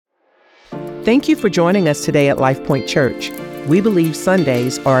Thank you for joining us today at LifePoint Church. We believe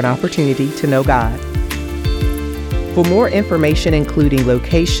Sundays are an opportunity to know God. For more information, including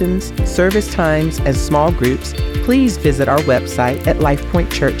locations, service times, and small groups, please visit our website at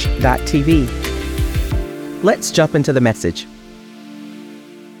lifepointchurch.tv. Let's jump into the message.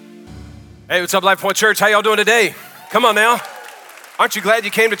 Hey, what's up, LifePoint Church? How y'all doing today? Come on now. Aren't you glad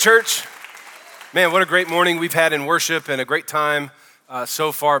you came to church? Man, what a great morning we've had in worship and a great time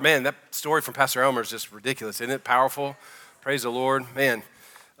so far. Man, that story from Pastor Elmer is just ridiculous. Isn't it powerful? Praise the Lord. Man,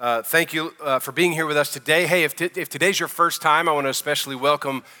 thank you for being here with us today. Hey, if today's your first time, I want to especially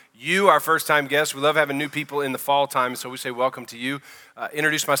welcome you, our first-time guests. We love having new people in the fall time, so we say welcome to you.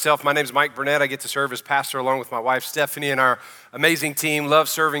 Introduce myself. My name is Mike Burnett. I get to serve as pastor along with my wife, Stephanie, and our amazing team. Love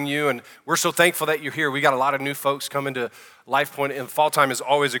serving you, and we're so thankful that you're here. We got a lot of new folks coming to LifePoint, and fall time is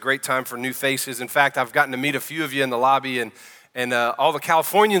always a great time for new faces. In fact, I've gotten to meet a few of you in the lobby, and all the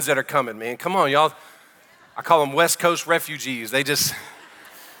Californians that are coming, man. Come on, y'all. I call them West Coast refugees.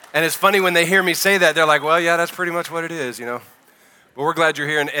 And it's funny when they hear me say that, they're like, well, yeah, that's pretty much what it is, you know. But we're glad you're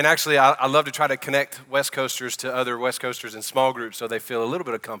here. And actually, I love to try to connect West Coasters to other West Coasters in small groups so they feel a little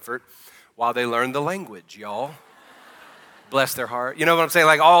bit of comfort while they learn the language, y'all. Bless their heart. You know what I'm saying?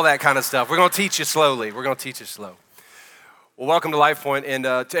 Like all that kind of stuff. We're going to teach you slowly. We're going to teach you slow. Well, welcome to LifePoint, and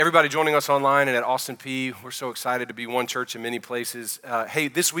to everybody joining us online and at Austin P. We're so excited to be one church in many places. Hey,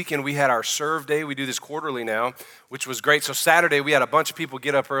 this weekend we had our Serve Day. We do this quarterly now, which was great. So Saturday we had a bunch of people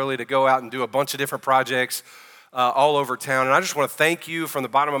get up early to go out and do a bunch of different projects all over town. And I just want to thank you from the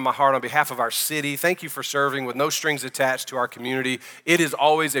bottom of my heart on behalf of our city. Thank you for serving with no strings attached to our community. It is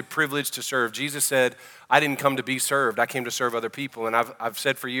always a privilege to serve. Jesus said, I didn't come to be served. I came to serve other people. And I've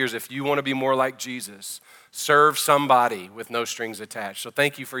said for years, if you want to be more like Jesus, serve somebody with no strings attached. So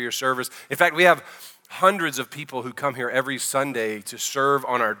thank you for your service. In fact, we have hundreds of people who come here every Sunday to serve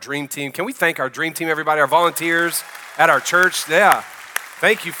on our dream team. Can we thank our dream team, everybody, our volunteers at our church? Yeah,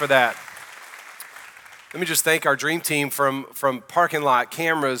 thank you for that. Let me just thank our dream team from parking lot,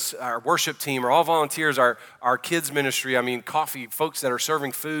 cameras, our worship team, are all volunteers, our kids ministry, coffee, folks that are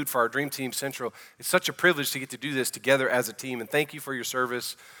serving food for our Dream Team Central. It's such a privilege to get to do this together as a team, and thank you for your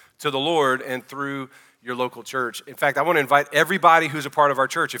service to the Lord and through your local church. In fact, I want to invite everybody who's a part of our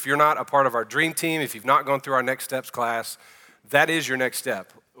church. If you're not a part of our dream team, if you've not gone through our Next Steps class, that is your next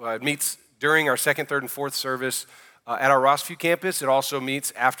step. It meets during our second, third, and fourth service at our Rossview campus. It also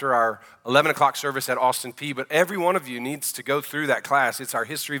meets after our 11 o'clock service at Austin P. But every one of you needs to go through that class. It's our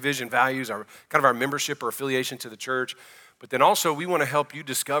history, vision, values, our membership or affiliation to the church. But then also we want to help you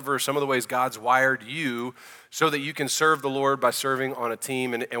discover some of the ways God's wired you so that you can serve the Lord by serving on a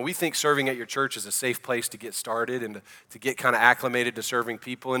team. And we think serving at your church is a safe place to get started and to get kind of acclimated to serving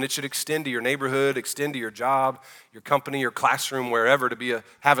people. And it should extend to your neighborhood, extend to your job, your company, your classroom, wherever, to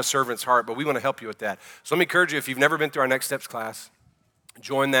have a servant's heart. But we want to help you with that. So let me encourage you, if you've never been through our Next Steps class,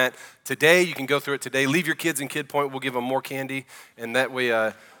 join that today. You can go through it today. Leave your kids in Kid Point. We'll give them more candy. And that way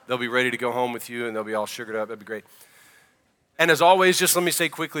they'll be ready to go home with you and they'll be all sugared up. That'd be great. And as always, just let me say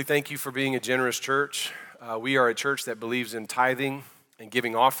quickly, thank you for being a generous church. We are a church that believes in tithing and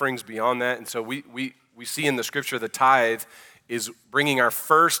giving offerings beyond that. And so we see in the scripture the tithe is bringing our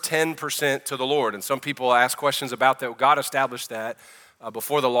first 10% to the Lord. And some people ask questions about that. God established that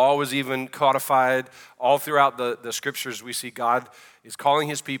before the law was even codified. All throughout the scriptures, we see God is calling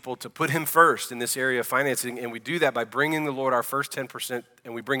his people to put him first in this area of financing. And we do that by bringing the Lord our first 10%,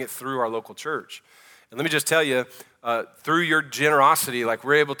 and we bring it through our local church. And let me just tell you, through your generosity,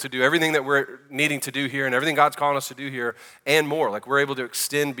 we're able to do everything that we're needing to do here and everything God's calling us to do here and more. We're able to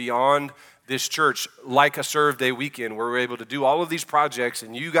extend beyond this church like a Serve Day weekend where we're able to do all of these projects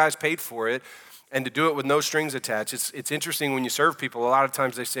and you guys paid for it and to do it with no strings attached. It's interesting when you serve people, a lot of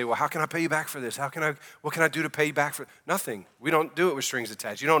times they say, well, how can I pay you back for this? What can I do to pay you back for it? Nothing. We don't do it with strings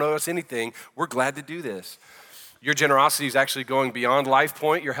attached. You don't owe us anything. We're glad to do this. Your generosity is actually going beyond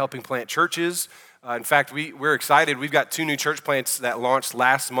LifePoint. You're helping plant churches. In fact, we're excited. We've got 2 new church plants that launched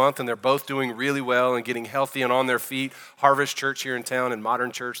last month, and they're both doing really well and getting healthy and on their feet. Harvest Church here in town and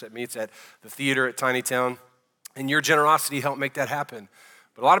Modern Church that meets at the theater at Tiny Town. And your generosity helped make that happen.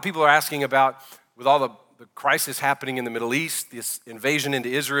 But a lot of people are asking about, with all the crisis happening in the Middle East, this invasion into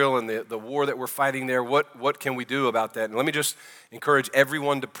Israel and the war that we're fighting there, what can we do about that? And let me just encourage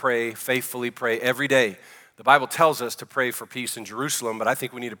everyone to pray, faithfully pray every day. The Bible tells us to pray for peace in Jerusalem, but I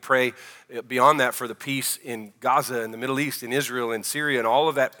think we need to pray beyond that for the peace in Gaza and the Middle East, in Israel and Syria and all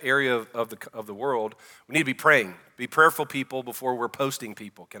of that area of the world. We need to be praying. Be prayerful people before we're posting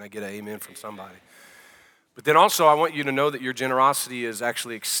people. Can I get an amen from somebody? But then also I want you to know that your generosity is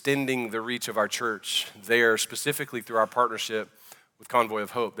actually extending the reach of our church there, specifically through our partnership with Convoy of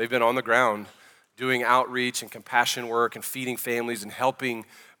Hope. They've been on the ground doing outreach and compassion work and feeding families and helping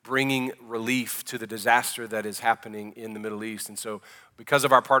bringing relief to the disaster that is happening in the Middle East. And so because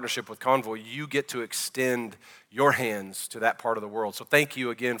of our partnership with Convoy, you get to extend your hands to that part of the world. So thank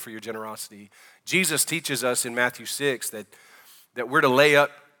you again for your generosity. Jesus teaches us in Matthew 6 that we're to lay up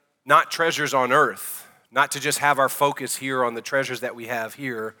not treasures on earth, not to just have our focus here on the treasures that we have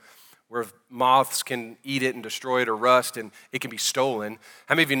here, where moths can eat it and destroy it or rust and it can be stolen.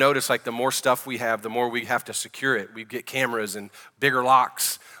 How many of you notice like the more stuff we have, the more we have to secure it? We get cameras and bigger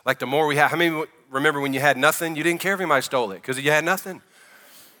locks. Like the more we have, how many remember when you had nothing, you didn't care if anybody stole it because you had nothing?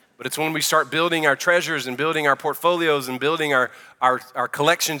 But it's when we start building our treasures and building our portfolios and building our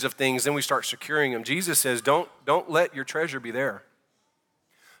collections of things, then we start securing them. Jesus says, don't let your treasure be there.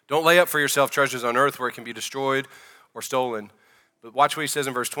 Don't lay up for yourself treasures on earth where it can be destroyed or stolen. But watch what he says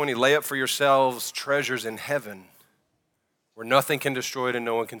in verse 20, lay up for yourselves treasures in heaven where nothing can destroy it and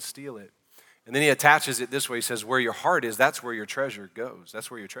no one can steal it. And then he attaches it this way. He says, where your heart is, that's where your treasure goes.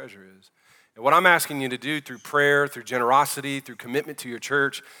 That's where your treasure is. And what I'm asking you to do through prayer, through generosity, through commitment to your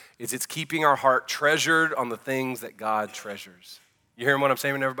church, is it's keeping our heart treasured on the things that God treasures. You hearing what I'm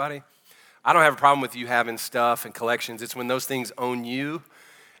saying, everybody? I don't have a problem with you having stuff and collections. It's when those things own you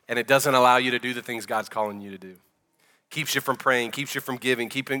and it doesn't allow you to do the things God's calling you to do. Keeps you from praying, keeps you from giving,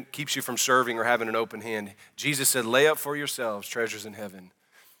 keeps you from serving or having an open hand. Jesus said, lay up for yourselves treasures in heaven.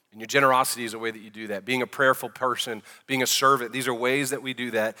 And your generosity is a way that you do that. Being a prayerful person, being a servant, these are ways that we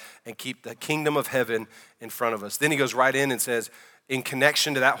do that and keep the kingdom of heaven in front of us. Then he goes right in and says, in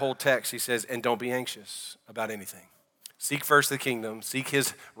connection to that whole text, he says, and don't be anxious about anything. Seek first the kingdom, seek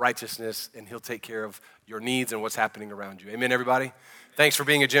his righteousness, and he'll take care of your needs and what's happening around you. Amen, everybody? Thanks for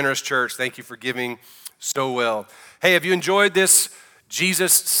being a generous church. Thank you for giving so well. Hey, have you enjoyed this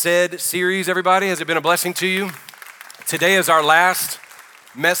Jesus Said series, everybody? Has it been a blessing to you? Today is our last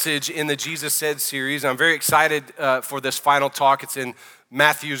message in the Jesus Said series. I'm very excited for this final talk. It's in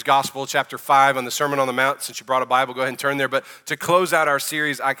Matthew's Gospel, chapter 5, on the Sermon on the Mount. Since you brought a Bible, go ahead and turn there. But to close out our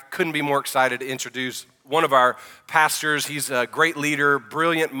series, I couldn't be more excited to introduce one of our pastors. He's a great leader,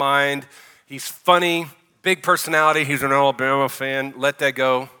 brilliant mind. He's funny, big personality. He's an Alabama fan. Let that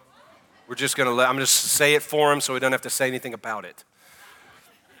go. I'm just going to say it for him so he doesn't have to say anything about it.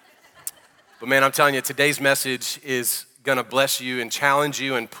 But man, I'm telling you, today's message is going to bless you and challenge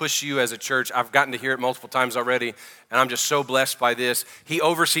you and push you as a church. I've gotten to hear it multiple times already, and I'm just so blessed by this. He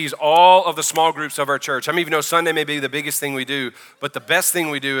oversees all of the small groups of our church. I mean, even though Sunday may be the biggest thing we do, but the best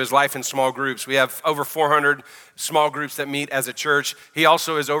thing we do is life in small groups. We have over 400 small groups that meet as a church. He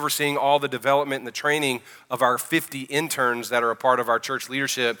also is overseeing all the development and the training of our 50 interns that are a part of our church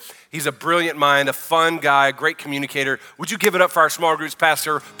leadership. He's a brilliant mind, a fun guy, a great communicator. Would you give it up for our small groups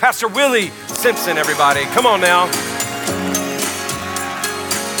pastor, Pastor Willie Simpson, everybody? Come on now.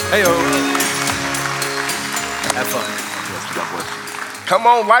 Hey-o. Have fun. Come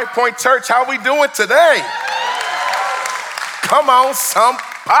on, Life Point Church, how we doing today? Come on,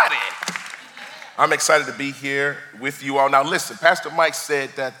 somebody. I'm excited to be here with you all. Now listen, Pastor Mike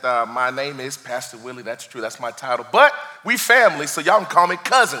said that my name is Pastor Willie. That's true, that's my title. But we family, so y'all can call me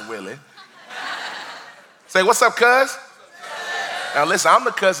Cousin Willie. Say, what's up, cuz? Now listen, I'm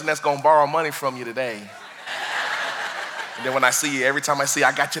the cousin that's gonna borrow money from you today. And then when I see you, every time I see you,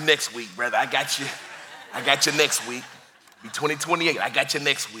 I got you next week, brother. I got you next week. Be 2028, I got you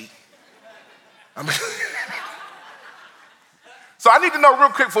next week. So I need to know real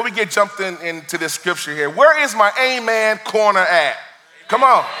quick before we get jumped into this scripture here, where is my amen corner at? Come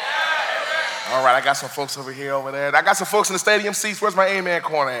on. All right, I got some folks over here, over there. I got some folks in the stadium seats. Where's my amen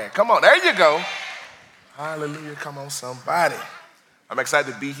corner at? Come on, there you go. Hallelujah, come on, somebody. I'm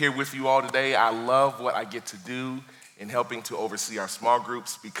excited to be here with you all today. I love what I get to do in helping to oversee our small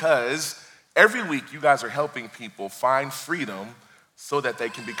groups because every week you guys are helping people find freedom so that they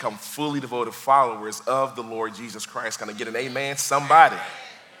can become fully devoted followers of the Lord Jesus Christ. Can I get an amen? Somebody.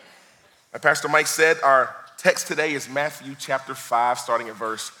 Like Pastor Mike said, our text today is Matthew chapter 5, starting at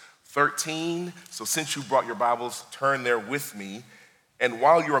verse 13. So since you brought your Bibles, turn there with me. And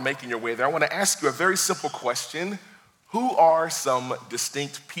while you are making your way there, I want to ask you a very simple question. Who are some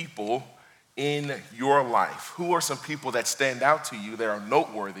distinct people in your life? Who are some people that stand out to you that are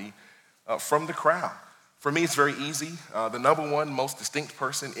noteworthy from the crowd? For me, it's very easy. The number one most distinct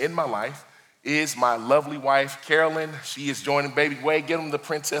person in my life is my lovely wife, Carolyn. She is joining baby wave. Get them the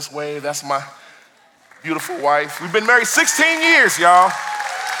princess wave. That's my beautiful wife. We've been married 16 years, y'all.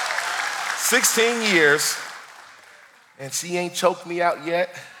 16 years. And she ain't choked me out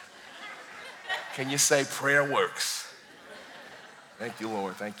yet. Can you say prayer works? Thank you,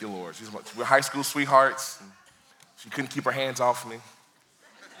 Lord. Thank you, Lord. We're high school sweethearts. She couldn't keep her hands off me.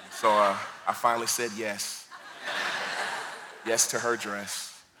 So I finally said yes. Yes to her dress.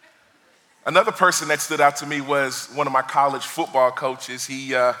 Another person that stood out to me was one of my college football coaches.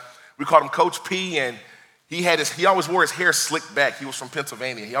 We called him Coach P, and he always wore his hair slicked back. He was from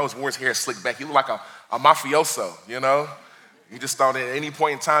Pennsylvania. He always wore his hair slicked back. He looked like a mafioso, you know? You just thought at any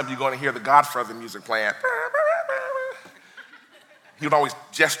point in time you're going to hear the Godfather music playing. He would always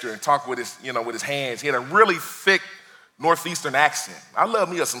gesture and talk with his hands. He had a really thick Northeastern accent. I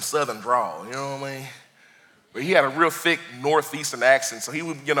love me some Southern drawl, you know what I mean? But he had a real thick Northeastern accent. So he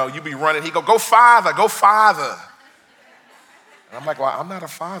would, you'd be running, he'd go father, go father. And I'm like, well, I'm not a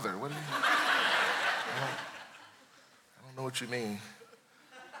father. What do you mean? I don't know what you mean.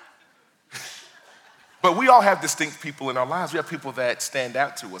 But we all have distinct people in our lives. We have people that stand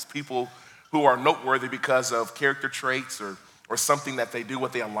out to us, people who are noteworthy because of character traits or something that they do,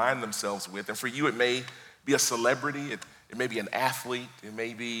 what they align themselves with. And for you, it may be a celebrity, it may be an athlete, it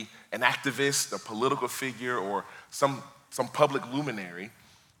may be an activist, a political figure, or some public luminary,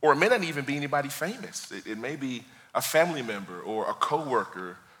 or it may not even be anybody famous. It may be a family member or a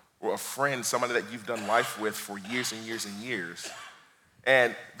coworker or a friend, somebody that you've done life with for years and years and years.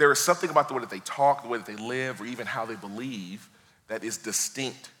 And there is something about the way that they talk, the way that they live, or even how they believe that is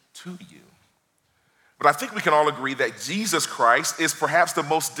distinct to you. But I think we can all agree that Jesus Christ is perhaps the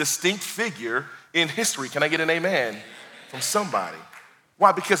most distinct figure in history. Can I get an amen from somebody?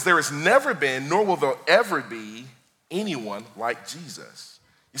 Why? Because there has never been, nor will there ever be, anyone like Jesus.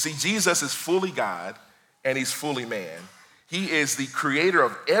 You see, Jesus is fully God and he's fully man. He is the creator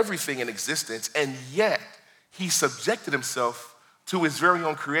of everything in existence, and yet he subjected himself to his very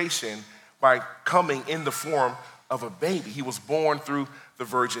own creation by coming in the form of a baby. He was born through the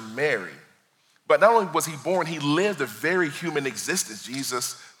Virgin Mary. But not only was he born, he lived a very human existence.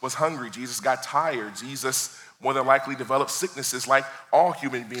 Jesus was hungry. Jesus got tired. Jesus more than likely developed sicknesses like all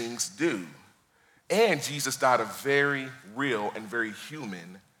human beings do. And Jesus died a very real and very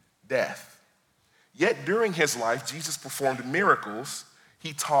human death. Yet during his life, Jesus performed miracles.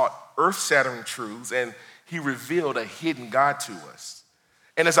 He taught earth-shattering truths, and he revealed a hidden God to us.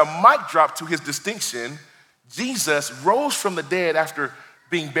 And as a mic drop to his distinction, Jesus rose from the dead after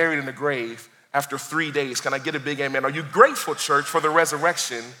being buried in the grave after 3 days. Can I get a big amen? Are you grateful, church, for the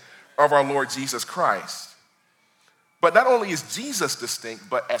resurrection of our Lord Jesus Christ? But not only is Jesus distinct,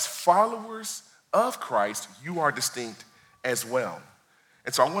 but as followers of Christ, you are distinct as well.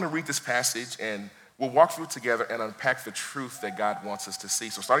 And so I want to read this passage, and we'll walk through it together and unpack the truth that God wants us to see.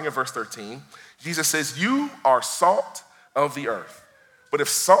 So starting at verse 13, Jesus says, "You are salt of the earth. But if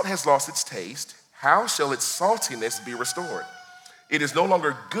salt has lost its taste, how shall its saltiness be restored? It is no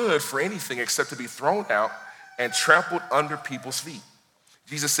longer good for anything except to be thrown out and trampled under people's feet."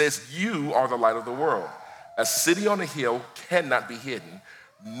 Jesus says, "You are the light of the world. A city on a hill cannot be hidden,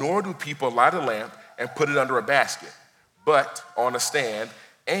 nor do people light a lamp and put it under a basket, but on a stand,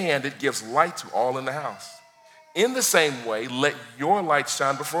 and it gives light to all in the house. In the same way, let your light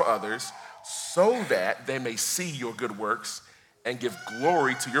shine before others, so that they may see your good works and give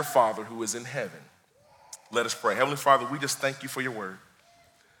glory to your Father who is in heaven." Let us pray. Heavenly Father, we just thank you for your word.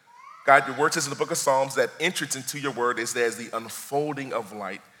 God, your word says in the book of Psalms that entrance into your word is as the unfolding of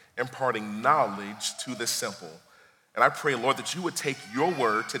light, imparting knowledge to the simple. And I pray, Lord, that you would take your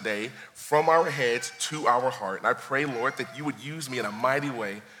word today from our heads to our heart. And I pray, Lord, that you would use me in a mighty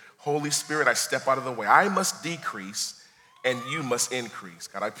way. Holy Spirit, I step out of the way. I must decrease and you must increase.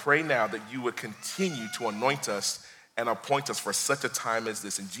 God, I pray now that you would continue to anoint us and appoint us for such a time as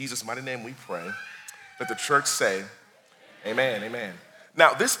this. In Jesus' mighty name we pray. Let the church say, amen, amen.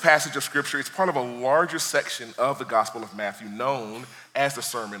 Now, this passage of scripture is part of a larger section of the Gospel of Matthew known as the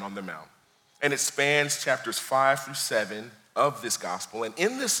Sermon on the Mount. And it spans chapters 5 through 7 of this gospel. And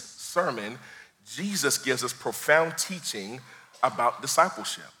in this sermon, Jesus gives us profound teaching about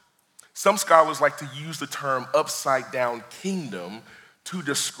discipleship. Some scholars like to use the term upside down kingdom to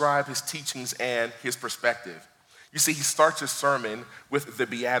describe his teachings and his perspective. You see, he starts his sermon with the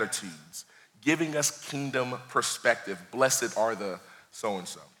Beatitudes, giving us kingdom perspective. Blessed are the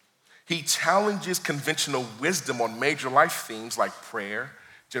so-and-so. He challenges conventional wisdom on major life themes like prayer,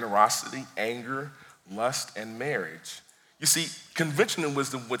 generosity, anger, lust, and marriage. You see, conventional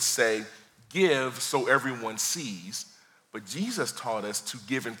wisdom would say, give so everyone sees, but Jesus taught us to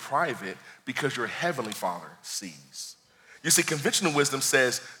give in private because your heavenly Father sees. You see, conventional wisdom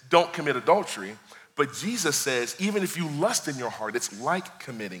says, don't commit adultery, but Jesus says, even if you lust in your heart, it's like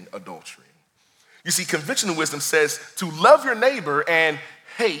committing adultery. You see, conventional wisdom says to love your neighbor and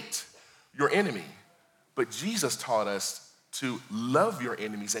hate your enemy, but Jesus taught us to love your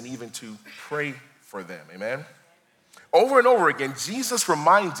enemies and even to pray for them, amen? Over and over again, Jesus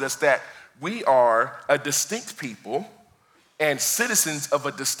reminds us that we are a distinct people and citizens of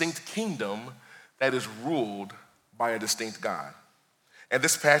a distinct kingdom that is ruled by a distinct God. And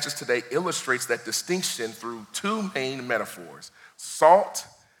this passage today illustrates that distinction through two main metaphors, salt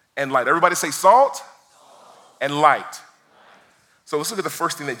and light. Everybody say salt and light. So let's look at the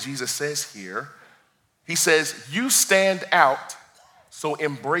first thing that Jesus says here. He says, you stand out, so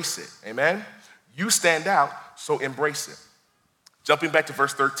embrace it. Amen? You stand out, so embrace it. Jumping back to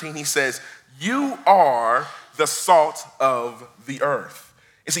verse 13, he says, you are the salt of the earth.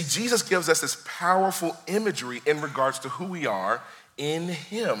 And see, Jesus gives us this powerful imagery in regards to who we are in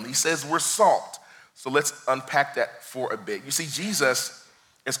him. He says we're salt. So let's unpack that for a bit. You see, Jesus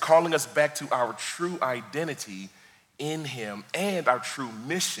is calling us back to our true identity in him and our true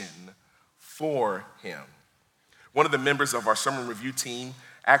mission for him. One of the members of our sermon review team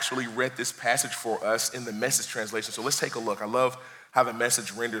actually read this passage for us in the Message translation. So let's take a look. I love how the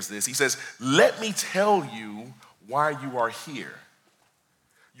Message renders this. He says, let me tell you why you are here.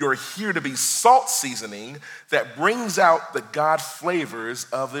 You're here to be salt seasoning that brings out the God flavors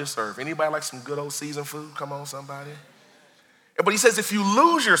of this earth. Anybody like some good old seasoned food? Come on, somebody. But he says, if you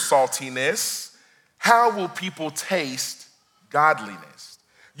lose your saltiness, how will people taste godliness?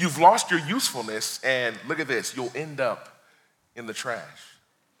 You've lost your usefulness, and look at this, you'll end up in the trash.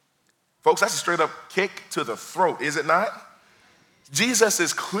 Folks, that's a straight up kick to the throat, is it not? Jesus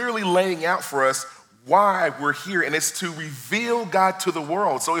is clearly laying out for us why we're here, and it's to reveal God to the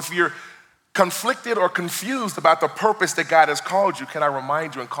world. So if you're conflicted or confused about the purpose that God has called you, can I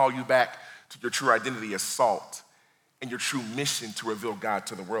remind you and call you back to your true identity as salt and your true mission to reveal God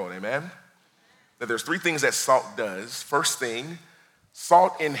to the world, amen? Now there's three things that salt does. First thing,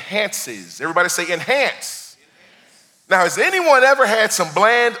 salt enhances. Everybody say enhance. Now, has anyone ever had some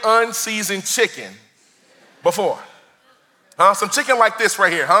bland, unseasoned chicken before? Huh? Some chicken like this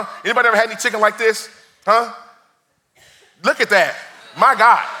right here, huh? Anybody ever had any chicken like this? Huh? Look at that. My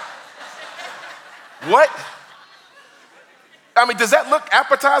God. What? I mean, does that look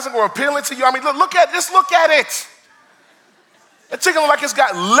appetizing or appealing to you? I mean, look at it. That chicken look like it's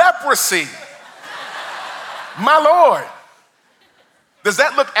got leprosy. My Lord. Does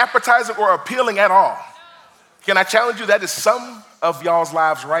that look appetizing or appealing at all? Can I challenge you? That is some of y'all's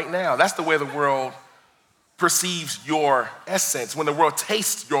lives right now. That's the way the world perceives your essence. When the world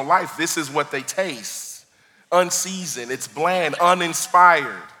tastes your life, this is what they taste. Unseasoned, it's bland,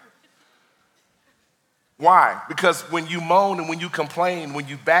 uninspired. Why? Because when you moan and when you complain, when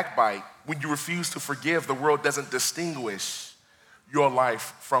you backbite, when you refuse to forgive, the world doesn't distinguish your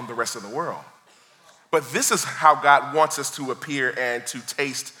life from the rest of the world. But this is how God wants us to appear and to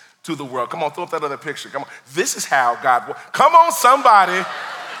taste to the world. Come on, throw up that other picture. Come on. This is how God, come on, somebody.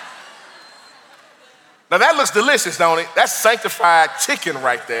 Now that looks delicious, don't it? That's sanctified chicken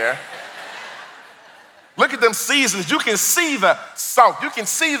right there. Look at them seasonings. You can see the salt. You can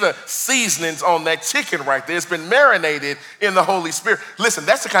see the seasonings on that chicken right there. It's been marinated in the Holy Spirit. Listen,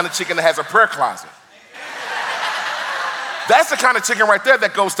 that's the kind of chicken that has a prayer closet. That's the kind of chicken right there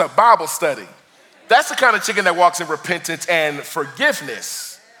that goes to Bible study. That's the kind of chicken that walks in repentance and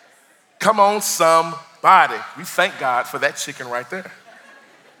forgiveness. Come on, somebody. We thank God for that chicken right there.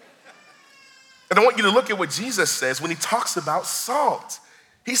 And I want you to look at what Jesus says when he talks about salt.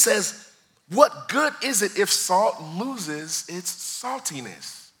 He says, what good is it if salt loses its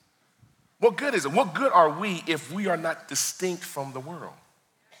saltiness? What good is it? What good are we if we are not distinct from the world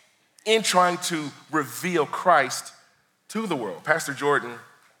in trying to reveal Christ to the world? Pastor Jordan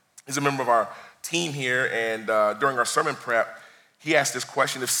is a member of our team here, and during our sermon prep, he asked this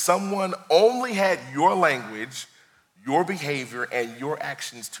question: if someone only had your language, your behavior, and your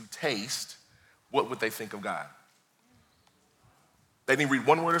actions to taste, what would they think of God? They didn't read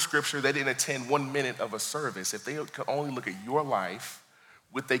one word of scripture. They didn't attend 1 minute of a service. If they could only look at your life,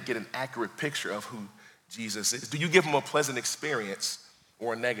 would they get an accurate picture of who Jesus is? Do you give them a pleasant experience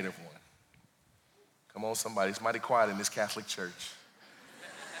or a negative one? Come on, somebody. It's mighty quiet in this Catholic church.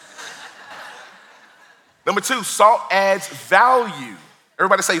 Number two, salt adds value.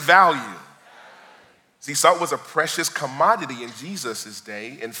 Everybody say value. See, salt was a precious commodity in Jesus'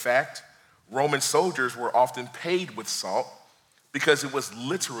 day. In fact, Roman soldiers were often paid with salt because it was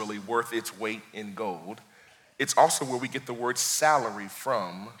literally worth its weight in gold. It's also where we get the word salary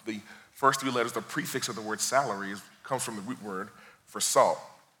from. The first three letters, the prefix of the word salary, comes from the root word for salt.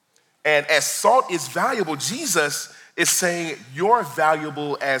 And as salt is valuable, Jesus is saying you're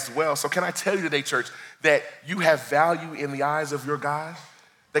valuable as well. So can I tell you today, church, that you have value in the eyes of your God?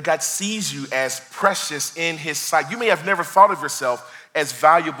 That God sees you as precious in his sight. You may have never thought of yourself as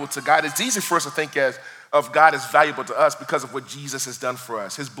valuable to God. It's easy for us to think as of God is valuable to us because of what Jesus has done for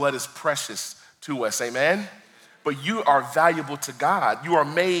us. His blood is precious to us, amen? But you are valuable to God. You are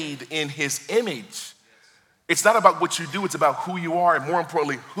made in his image. It's not about what you do, it's about who you are, and more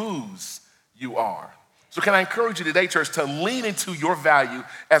importantly, whose you are. So can I encourage you today, church, to lean into your value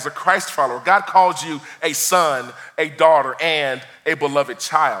as a Christ follower. God calls you a son, a daughter, and a beloved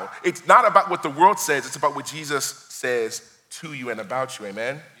child. It's not about what the world says, it's about what Jesus says to you and about you,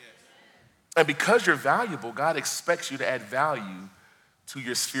 amen? Yes. And because you're valuable, God expects you to add value to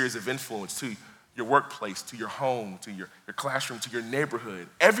your spheres of influence, to your workplace, to your home, to your classroom, to your neighborhood.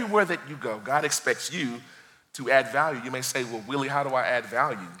 Everywhere that you go, God expects you to add value. You may say, well, Willie, how do I add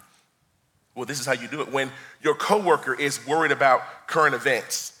value? Well, this is how you do it. When your coworker is worried about current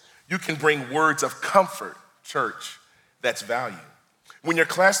events, you can bring words of comfort, church, that's value. When your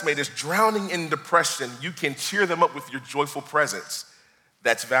classmate is drowning in depression, you can cheer them up with your joyful presence.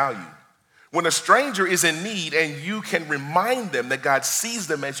 That's value. When a stranger is in need and you can remind them that God sees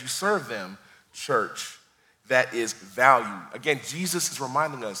them as you serve them, church, that is value. Again, Jesus is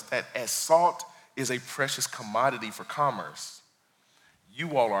reminding us that as salt is a precious commodity for commerce,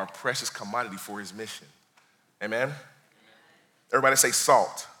 you all are a precious commodity for his mission. Amen? Everybody say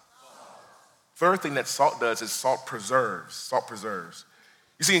salt. Third thing that salt does is salt preserves. Salt preserves.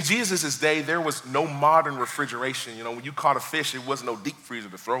 You see, in Jesus' day, there was no modern refrigeration. You know, when you caught a fish, it wasn't no deep freezer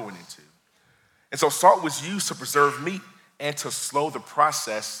to throw it into. And so salt was used to preserve meat and to slow the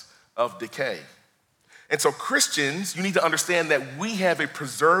process of decay. And so Christians, you need to understand that we have a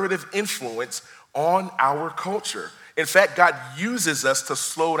preservative influence on our culture. In fact, God uses us to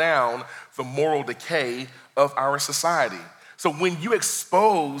slow down the moral decay of our society. So when you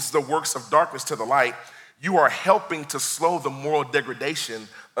expose the works of darkness to the light, you are helping to slow the moral degradation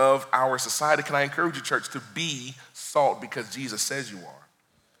of our society. Can I encourage you, church, to be salt because Jesus says you are?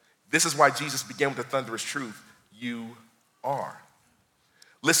 This is why Jesus began with the thunderous truth, you are.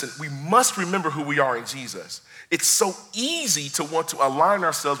 Listen, we must remember who we are in Jesus. It's so easy to want to align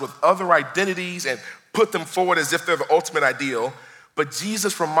ourselves with other identities and put them forward as if they're the ultimate ideal, but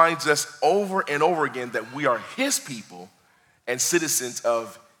Jesus reminds us over and over again that we are his people and citizens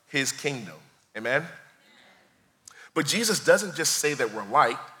of his kingdom. Amen? But Jesus doesn't just say that we're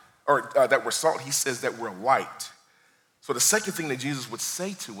light or that we're salt, he says that we're light. So the second thing that Jesus would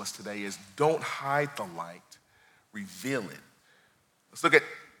say to us today is don't hide the light, reveal it. Let's look at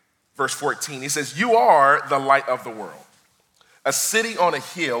verse 14. He says, you are the light of the world. A city on a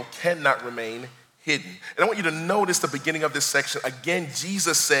hill cannot remain hidden. And I want you to notice the beginning of this section. Again,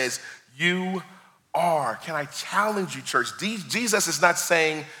 Jesus says, you are. Can I challenge you, church? Jesus is not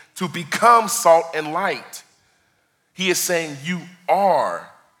saying to become salt and light. He is saying you are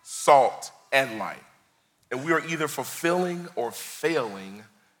salt and light. And we are either fulfilling or failing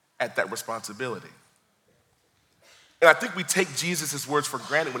at that responsibility. And I think we take Jesus' words for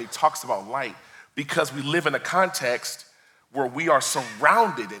granted when he talks about light because we live in a context where we are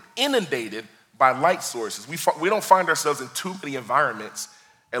surrounded and inundated by light sources. We don't find ourselves in too many environments,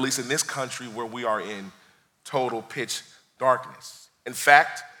 at least in this country, where we are in total pitch darkness. In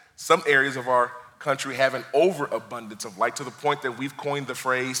fact, some areas of our country have an overabundance of light to the point that we've coined the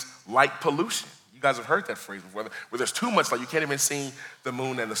phrase light pollution. You guys have heard that phrase before, where there's too much light, you can't even see the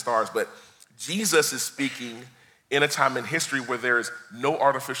moon and the stars. But Jesus is speaking in a time in history where there is no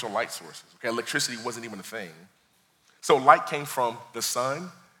artificial light sources. Okay, electricity wasn't even a thing. So light came from the sun,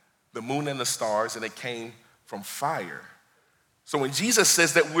 the moon, and the stars, and it came from fire. So when Jesus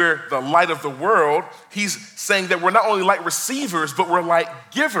says that we're the light of the world, he's saying that we're not only light receivers, but we're light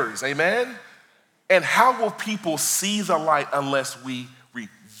givers, amen? And how will people see the light unless we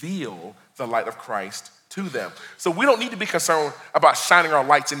reveal the light of Christ to them? So we don't need to be concerned about shining our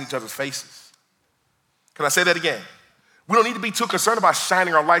lights in each other's faces. Can I say that again? We don't need to be too concerned about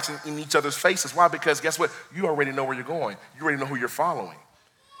shining our lights in each other's faces. Why? Because guess what? You already know where you're going. You already know who you're following.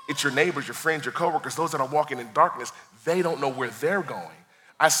 It's your neighbors, your friends, your coworkers, those that are walking in darkness. They don't know where they're going.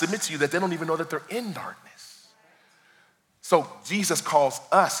 I submit to you that they don't even know that they're in darkness. So Jesus calls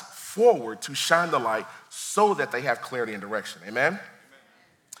us forward to shine the light so that they have clarity and direction. Amen?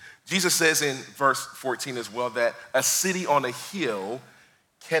 Jesus says in verse 14 as well that a city on a hill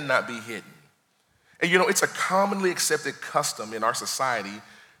cannot be hidden. And you know, it's a commonly accepted custom in our society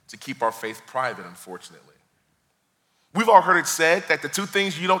to keep our faith private, unfortunately. We've all heard it said that the two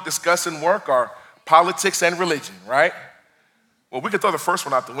things you don't discuss in work are politics and religion, right? Well, we could throw the first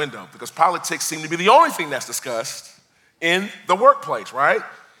one out the window because politics seem to be the only thing that's discussed in the workplace, right?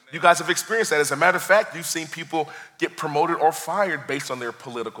 You guys have experienced that. As a matter of fact, you've seen people get promoted or fired based on their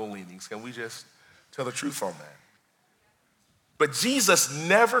political leanings. Can we just tell the truth on that? But Jesus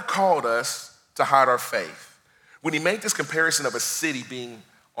never called us to hide our faith. When he made this comparison of a city being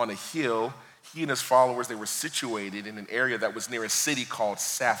on a hill, he and his followers, they were situated in an area that was near a city called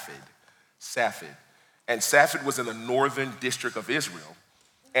Saphid. And Saphid was in the northern district of Israel.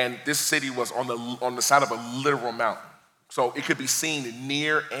 And this city was on the side of a literal mountain. So it could be seen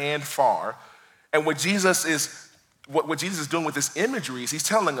near and far. And what Jesus is doing with this imagery is he's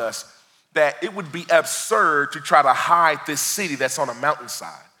telling us that it would be absurd to try to hide this city that's on a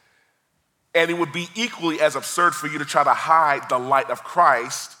mountainside. And it would be equally as absurd for you to try to hide the light of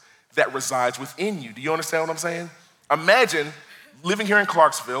Christ that resides within you. Do you understand what I'm saying? Imagine living here in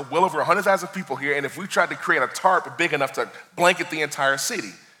Clarksville, well over 100,000 people here, and if we tried to create a tarp big enough to blanket the entire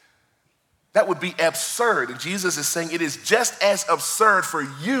city, that would be absurd. And Jesus is saying it is just as absurd for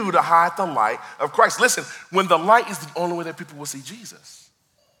you to hide the light of Christ. Listen, when the light is the only way that people will see Jesus.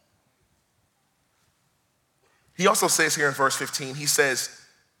 He also says here in verse 15, he says,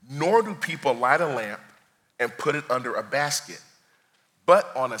 nor do people light a lamp and put it under a basket,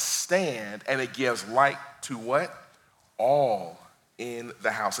 but on a stand, and it gives light to what? All in the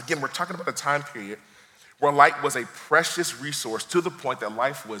house. Again, we're talking about a time period where light was a precious resource to the point that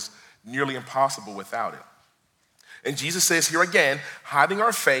life was nearly impossible without it. And Jesus says here again, hiding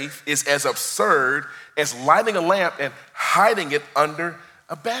our faith is as absurd as lighting a lamp and hiding it under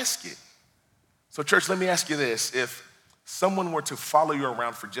a basket. So church, let me ask you this. If someone were to follow you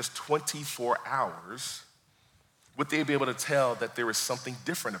around for just 24 hours, would they be able to tell that there is something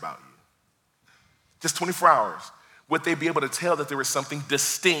different about you? Just 24 hours. Would they be able to tell that there is something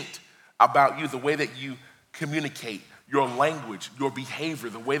distinct about you, the way that you communicate, your language, your behavior,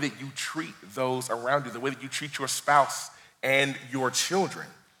 the way that you treat those around you, the way that you treat your spouse and your children?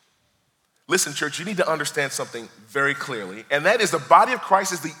 Listen, church, you need to understand something very clearly, and that is the body of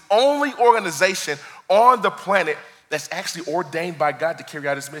Christ is the only organization on the planet that's actually ordained by God to carry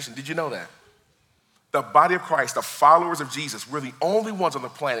out his mission. Did you know that? The body of Christ, the followers of Jesus, we're the only ones on the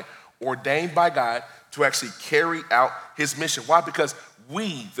planet ordained by God to actually carry out his mission. Why? Because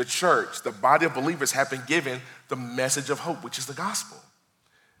we, the church, the body of believers, have been given the message of hope, which is the gospel.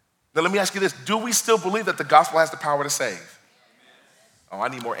 Now let me ask you this. Do we still believe that the gospel has the power to save? Oh, I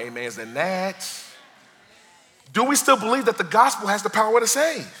need more amens than that. Do we still believe that the gospel has the power to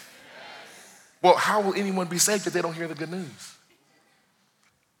save? Well, how will anyone be saved if they don't hear the good news?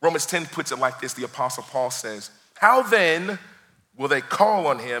 Romans 10 puts it like this. The Apostle Paul says, how then will they call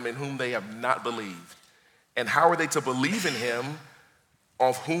on him in whom they have not believed? And how are they to believe in him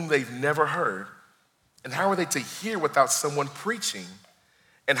of whom they've never heard? And how are they to hear without someone preaching?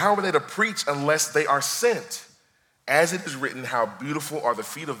 And how are they to preach unless they are sent? As it is written, how beautiful are the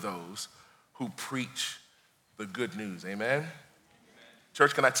feet of those who preach the good news. Amen?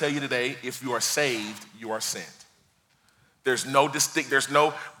 Church, can I tell you today, if you are saved, you are sent. There's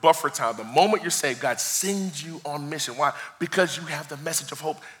no buffer time. The moment you're saved, God sends you on mission. Why? Because you have the message of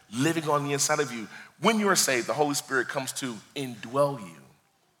hope living on the inside of you. When you are saved, the Holy Spirit comes to indwell you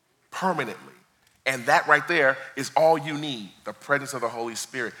permanently. And that right there is all you need, the presence of the Holy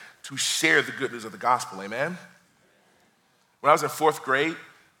Spirit, to share the good news of the gospel. Amen? When I was in 4th grade,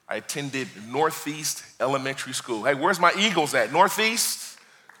 I attended Northeast Elementary School. Hey, where's my Eagles at? Northeast?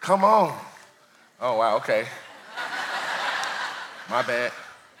 Come on. Oh, wow, okay. My bad.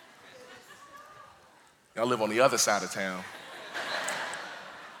 Y'all live on the other side of town.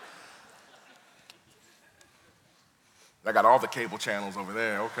 I got all the cable channels over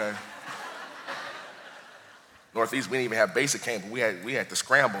there, okay. Northeast, we didn't even have basic cable. We had the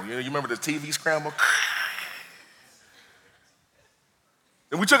scramble. You remember the TV scramble?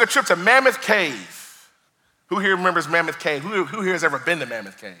 And we took a trip to Mammoth Cave. Who here remembers Mammoth Cave? Who here has ever been to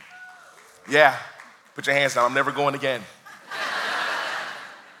Mammoth Cave? Yeah, put your hands down. I'm never going again.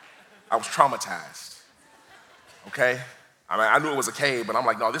 I was traumatized, okay? I mean, I knew it was a cave, but I'm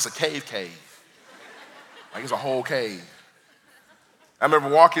like, no, this is a cave. Like, it's a whole cave. I remember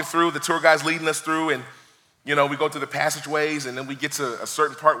walking through, the tour guide's leading us through, and, you know, we go through the passageways, and then we get to a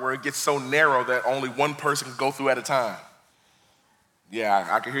certain part where it gets so narrow that only one person can go through at a time. Yeah,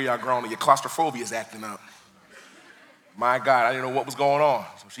 I can hear y'all groaning. Your claustrophobia is acting up. My God, I didn't know what was going on.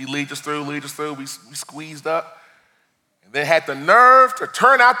 So she leads us through, we squeezed up. They had the nerve to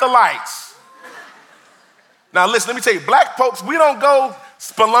turn out the lights. Now listen, let me tell you, black folks, we don't go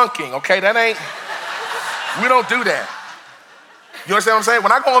spelunking, okay? We don't do that. You understand what I'm saying?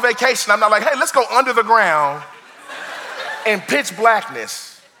 When I go on vacation, I'm not like, hey, let's go under the ground in pitch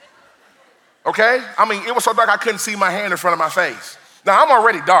blackness, okay? I mean, it was so dark I couldn't see my hand in front of my face. Now, I'm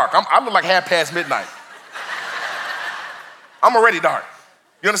already dark. I look like midnight. I'm already dark.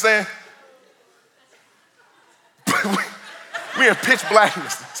 You understand? We in pitch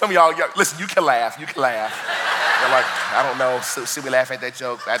blackness. Some of y'all, listen, you can laugh. You're like, I don't know, see me laugh at that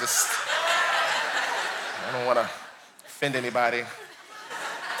joke. I don't want to offend anybody.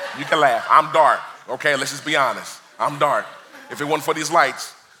 You can laugh. I'm dark. Okay, let's just be honest. I'm dark. If it wasn't for these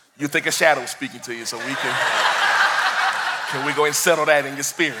lights, you think a shadow speaking to you, so we can we go and settle that in your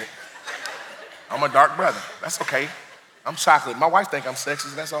spirit? I'm a dark brother. That's okay. I'm chocolate. My wife think I'm sexy,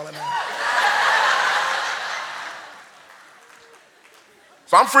 so that's all that matters.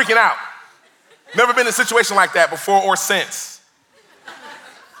 So I'm freaking out. Never been in a situation like that before or since.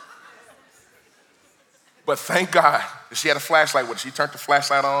 But thank God that she had a flashlight with her. She turned the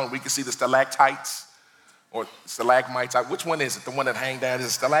flashlight on. We could see the stalactites or stalagmites. Which one is it? The one that hang down? Is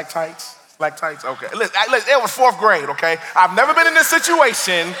it stalactites? Stalactites? Okay. Listen, it was fourth grade, okay? I've never been in this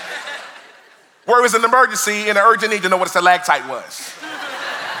situation where it was an emergency and an urgent need to know what a stalactite was.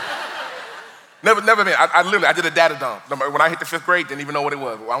 Never been. I did a data dump. When I hit the fifth grade, didn't even know what it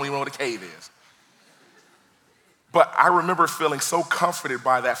was. I don't even know what a cave is. But I remember feeling so comforted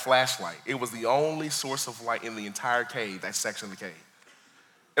by that flashlight. It was the only source of light in the entire cave, that section of the cave.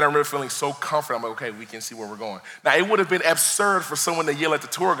 And I remember feeling so comforted. I'm like, okay, we can see where we're going. Now, it would have been absurd for someone to yell at the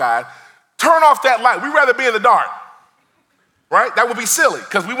tour guide, turn off that light. We'd rather be in the dark, right? That would be silly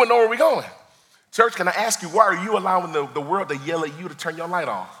because we wouldn't know where we're going. Church, can I ask you, why are you allowing the world to yell at you to turn your light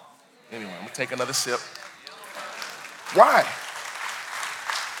off? Anyway, I'm gonna take another sip. Why?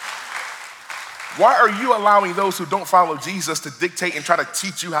 Why are you allowing those who don't follow Jesus to dictate and try to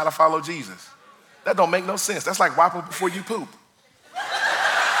teach you how to follow Jesus? That don't make no sense. That's like wiping before you poop.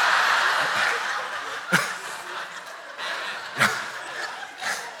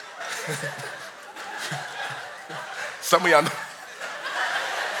 Some of y'all know.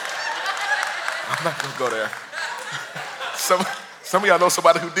 I'm not gonna go there. Some of y'all know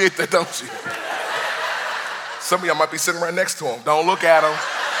somebody who did that, don't you? Some of y'all might be sitting right next to him. Don't look at him.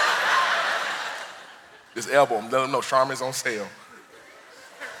 Just elbow him. Let him know Charmin's on sale.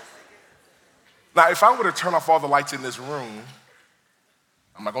 Now, if I were to turn off all the lights in this room,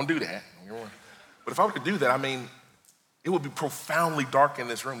 I'm not gonna do that. But if I were to do that, I mean, it would be profoundly dark in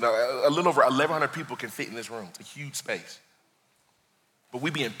this room. A little over 1,100 people can fit in this room. It's a huge space. But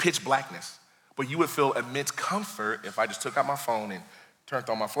we'd be in pitch blackness. But you would feel immense comfort if I just took out my phone and turned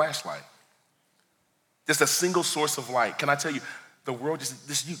on my flashlight. Just a single source of light. Can I tell you, the world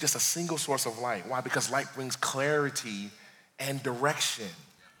just a single source of light. Why? Because light brings clarity and direction.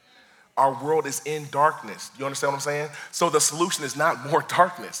 Our world is in darkness. Do you understand what I'm saying? So the solution is not more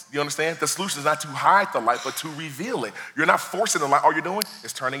darkness. Do you understand? The solution is not to hide the light, but to reveal it. You're not forcing the light. All you're doing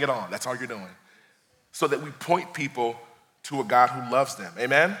is turning it on. That's all you're doing. So that we point people to a God who loves them.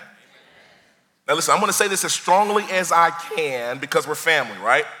 Amen? Now listen, I'm gonna say this as strongly as I can because we're family,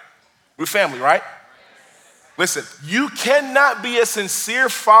 right? We're family, right? Listen, you cannot be a sincere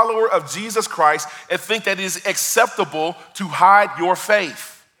follower of Jesus Christ and think that it is acceptable to hide your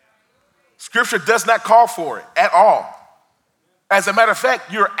faith. Scripture does not call for it at all. As a matter of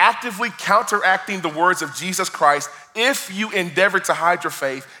fact, you're actively counteracting the words of Jesus Christ if you endeavor to hide your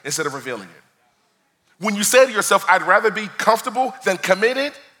faith instead of revealing it. When you say to yourself, I'd rather be comfortable than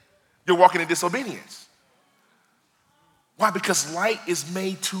committed, you're walking in disobedience. Why? Because light is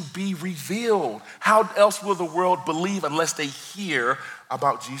made to be revealed. How else will the world believe unless they hear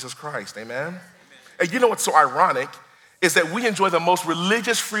about Jesus Christ? Amen? And you know what's so ironic is that we enjoy the most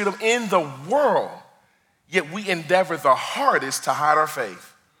religious freedom in the world, yet we endeavor the hardest to hide our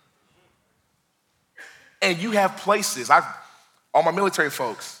faith. And you have places, all my military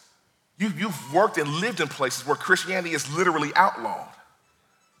folks, you've worked and lived in places where Christianity is literally outlawed.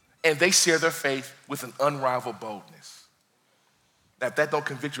 And they share their faith with an unrivaled boldness. Now, if that don't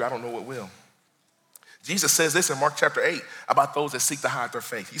convict you, I don't know what will. Jesus says this in Mark chapter 8 about those that seek to hide their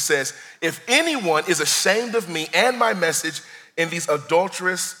faith. He says, if anyone is ashamed of me and my message in these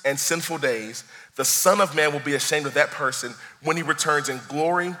adulterous and sinful days, the Son of Man will be ashamed of that person when he returns in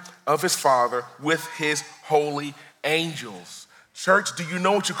glory of his Father with his holy angels. Church, do you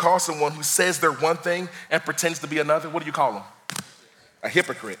know what you call someone who says they're one thing and pretends to be another? What do you call them? A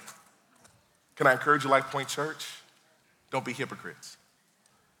hypocrite. Can I encourage you, Life Point Church? Don't be hypocrites.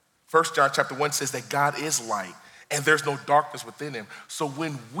 1 John chapter 1 says that God is light and there's no darkness within him. So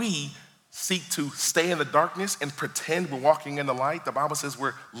when we seek to stay in the darkness and pretend we're walking in the light, the Bible says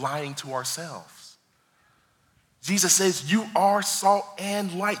we're lying to ourselves. Jesus says you are salt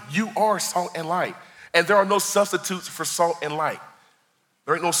and light. You are salt and light. And there are no substitutes for salt and light.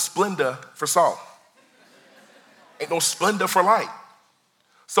 There ain't no Splenda for salt. Ain't no Splenda for light.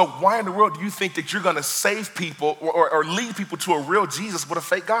 So why in the world do you think that you're gonna save people or lead people to a real Jesus with a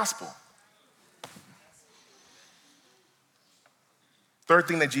fake gospel? third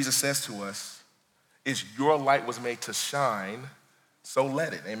thing that Jesus says to us is your light was made to shine, so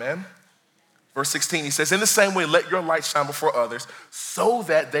let it, amen? Verse 16, he says, in the same way, let your light shine before others so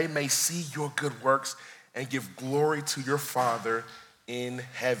that they may see your good works and give glory to your Father in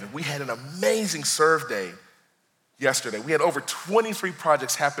heaven. We had an amazing serve day yesterday. We had over 23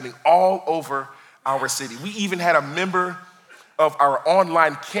 projects happening all over our city. We even had a member of our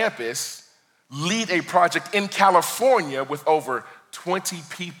online campus lead a project in California with over 20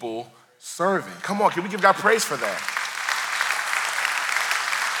 people serving. Come on, can we give God praise for that?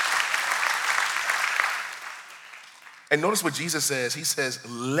 And notice what Jesus says. He says,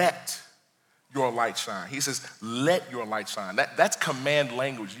 let your light shine. He says, let your light shine. That's command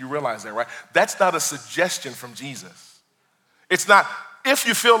language. You realize that, right? That's not a suggestion from Jesus. It's not, if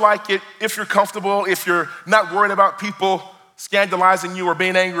you feel like it, if you're comfortable, if you're not worried about people scandalizing you or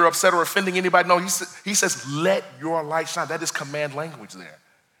being angry or upset or offending anybody. No, he says, let your light shine. That is command language there.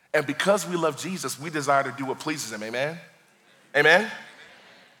 And because we love Jesus, we desire to do what pleases him, amen? Amen?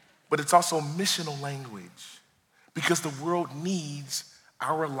 But it's also missional language. Because the world needs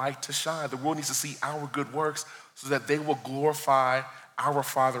our light to shine. The world needs to see our good works so that they will glorify our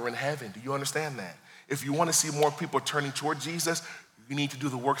Father in heaven. Do you understand that? If you want to see more people turning toward Jesus, you need to do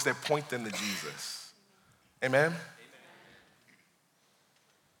the works that point them to Jesus. Amen?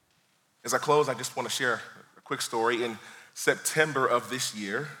 As I close, I just want to share a quick story. In September of this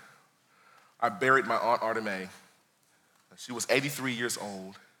year, I buried my Aunt Artemay. She was 83 years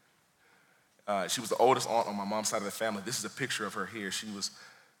old. She was the oldest aunt on my mom's side of the family. This is a picture of her here. She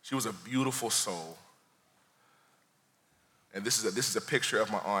was a beautiful soul. And this is a picture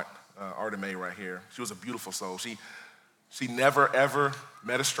of my aunt Artemay right here. She was a beautiful soul. She never ever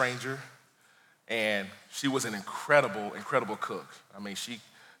met a stranger, and she was an incredible, incredible cook. I mean, she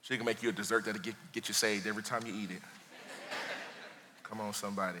can make you a dessert that'll get you saved every time you eat it. Come on,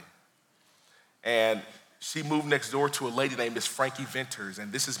 somebody. And she moved next door to a lady named Miss Frankie Venters,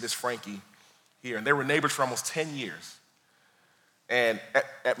 and this is Miss Frankie here. And they were neighbors for almost 10 years. And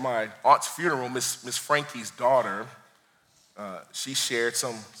at my aunt's funeral, Miss Frankie's daughter, she shared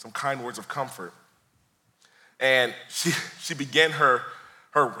some kind words of comfort. And she began her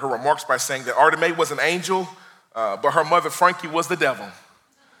remarks by saying that Artemay was an angel, but her mother Frankie was the devil.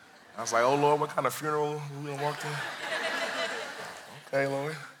 I was like, oh Lord, what kind of funeral we gonna walk to? Okay,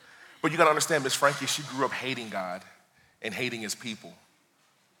 Lord. But you gotta understand, Miss Frankie, she grew up hating God and hating his people.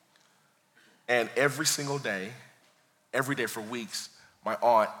 And every single day, every day for weeks, my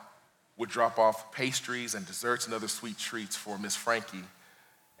aunt would drop off pastries and desserts and other sweet treats for Miss Frankie,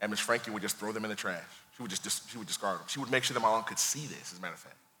 and Miss Frankie would just throw them in the trash. She would discard them. She would make sure that my aunt could see this, as a matter of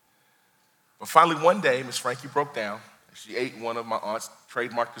fact. But finally, one day, Miss Frankie broke down. She ate one of my aunt's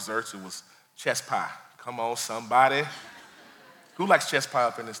trademark desserts. It was chess pie. Come on, somebody. Who likes chess pie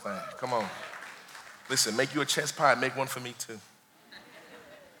up in this thing? Come on. Listen, make you a chess pie and make one for me too.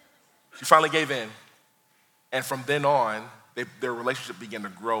 She finally gave in. And from then on, their relationship began to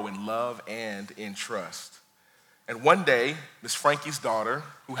grow in love and in trust. And one day, Miss Frankie's daughter,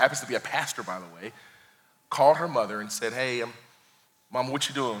 who happens to be a pastor, by the way, called her mother and said, hey, Mama, what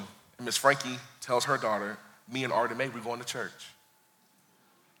you doing? And Miss Frankie tells her daughter, me and Artemay, we're going to church.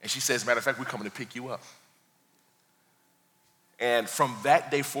 And she says, as a matter of fact, we're coming to pick you up. And from that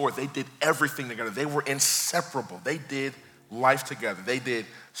day forward, they did everything together. They were inseparable. They did life together. They did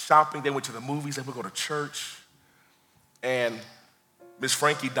shopping. They went to the movies. They would go to church. And Miss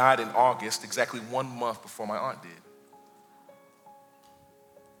Frankie died in August, exactly 1 month before my aunt did.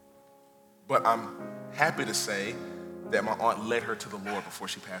 But I'm happy to say that my aunt led her to the Lord before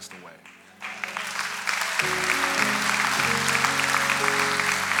she passed away.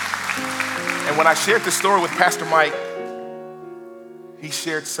 And when I shared this story with Pastor Mike, he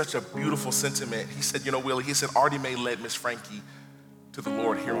shared such a beautiful sentiment. He said, you know, Willie, he said, Artemay led Miss Frankie to the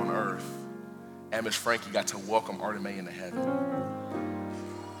Lord here on earth. And Miss Frankie got to welcome Artemay into heaven.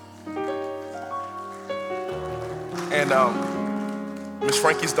 And Miss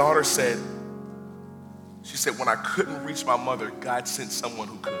Frankie's daughter said, she said, when I couldn't reach my mother, God sent someone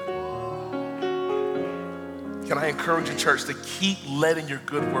who could. Can I encourage you, church, to keep letting your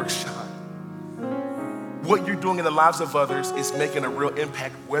good work shine? What you're doing in the lives of others is making a real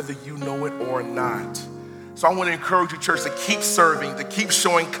impact, whether you know it or not. So I want to encourage you, church, to keep serving, to keep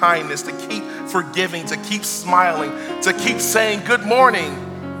showing kindness, to keep forgiving, to keep smiling, to keep saying good morning.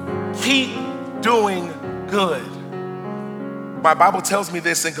 Keep doing good. My Bible tells me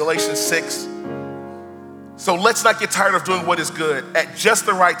this in Galatians 6. So let's not get tired of doing what is good. At just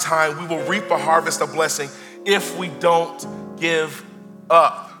the right time, we will reap a harvest of blessing if we don't give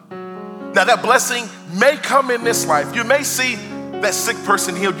up. Now that blessing may come in this life. You may see that sick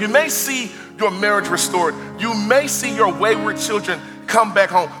person healed. You may see your marriage restored. You may see your wayward children come back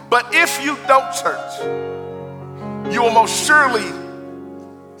home. But if you don't, church, you will most surely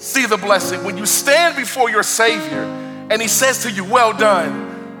see the blessing when you stand before your Savior and he says to you, well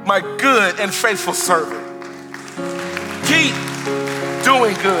done, my good and faithful servant. Keep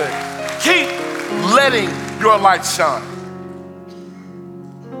doing good. Keep letting your light shine.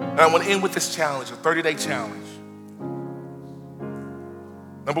 And I want to end with this challenge, a 30-day challenge.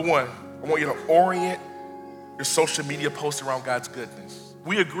 Number one, I want you to orient your social media posts around God's goodness.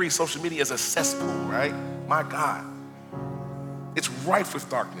 We agree social media is a cesspool, right? My God. It's rife with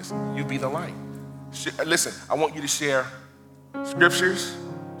darkness. You be the light. Listen, I want you to share scriptures,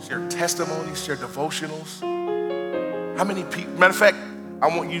 share testimonies, share devotionals. How many people, matter of fact,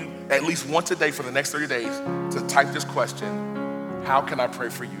 I want you at least once a day for the next 30 days to type this question, how can I pray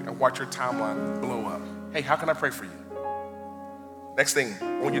for you? And watch your timeline blow up. Hey, how can I pray for you? Next thing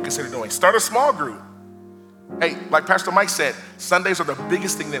I want you to consider doing, start a small group. Hey, like Pastor Mike said, Sundays are the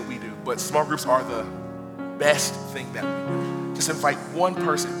biggest thing that we do, but small groups are the best thing that we do. Just invite one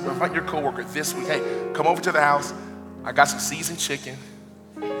person, invite your coworker this week. Hey, come over to the house. I got some seasoned chicken.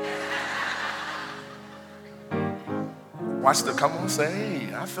 Watch them come on and say,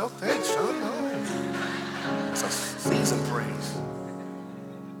 hey, I felt that, Sean. It's a seasoned praise.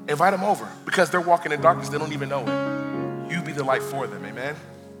 Invite them over because they're walking in darkness. They don't even know it. You be the light for them, amen?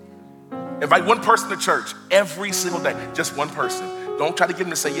 Invite one person to church every single day, just one person. Don't try to get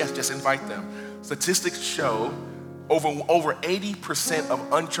them to say yes, just invite them. Statistics show over 80%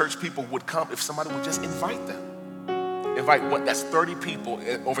 of unchurched people would come if somebody would just invite them. Invite one, that's 30 people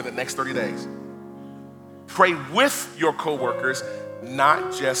over the next 30 days. Pray with your coworkers,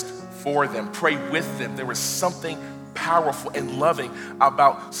 not just for them. Pray with them. There is something powerful and loving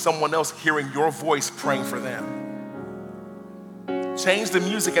about someone else hearing your voice praying for them. Change the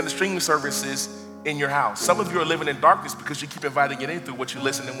music and the streaming services in your house. Some of you are living in darkness because you keep inviting it in through what you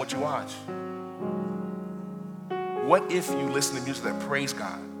listen and what you watch. What if you listen to music that praise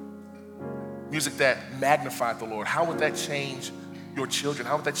God? Music that magnified the Lord. How would that change your children?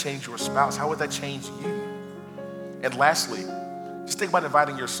 How would that change your spouse? How would that change you? And lastly, just think about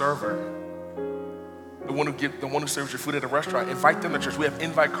inviting your server, the one who serves your food at a restaurant. Invite them to church. We have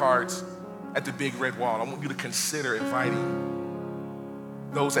invite cards at the big red wall. I want you to consider inviting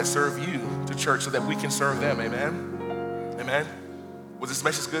those that serve you to church so that we can serve them, amen? Amen? Was this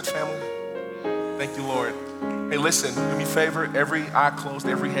message good, family? Thank you, Lord. Hey, listen, do me a favor, every eye closed,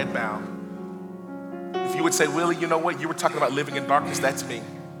 every head bowed. If you would say, Willie, you know what? You were talking about living in darkness, that's me.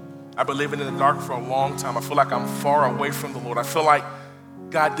 I've been living in the dark for a long time. I feel like I'm far away from the Lord. I feel like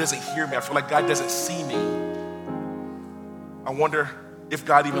God doesn't hear me. I feel like God doesn't see me. I wonder if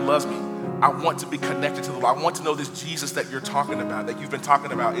God even loves me. I want to be connected to the Lord. I want to know this Jesus that you're talking about, that you've been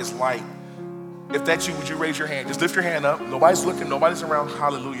talking about is light. If that's you, would you raise your hand? Just lift your hand up. Nobody's looking, nobody's around.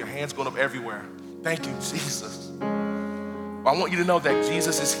 Hallelujah. Hands going up everywhere. Thank you, Jesus. I want you to know that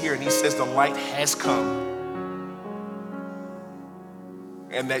Jesus is here and he says the light has come.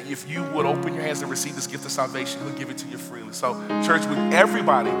 And that if you would open your hands and receive this gift of salvation, he'll give it to you freely. So church, would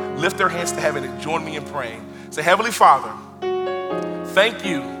everybody lift their hands to heaven and join me in praying. Say, Heavenly Father, thank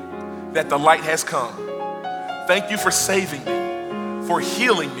you that the light has come. Thank you for saving me, for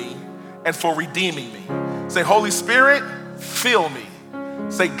healing me, and for redeeming me. Say, Holy Spirit, fill me.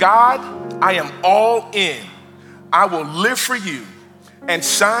 Say, God, I am all in. I will live for you and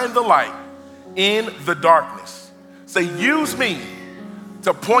shine the light in the darkness. Say, use me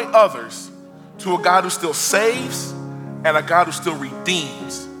to point others to a God who still saves and a God who still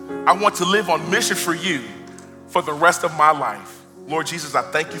redeems. I want to live on mission for you for the rest of my life. Lord Jesus, I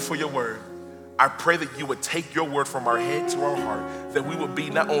thank you for your word. I pray that you would take your word from our head to our heart, that we would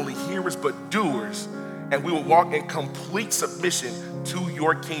be not only hearers, but doers, and we will walk in complete submission to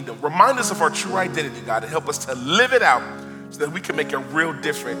your kingdom. Remind us of our true identity, God, and help us to live it out so that we can make a real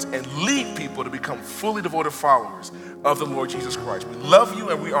difference and lead people to become fully devoted followers of the Lord Jesus Christ. We love you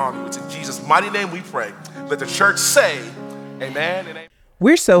and we honor you. It's in Jesus' mighty name we pray. Let the church say amen and amen.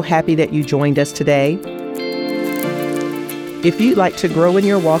 We're so happy that you joined us today. If you'd like to grow in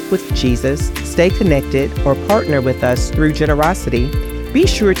your walk with Jesus, stay connected, or partner with us through generosity, be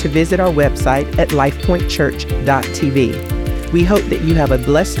sure to visit our website at lifepointchurch.tv. We hope that you have a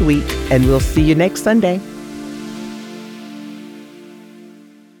blessed week, and we'll see you next Sunday.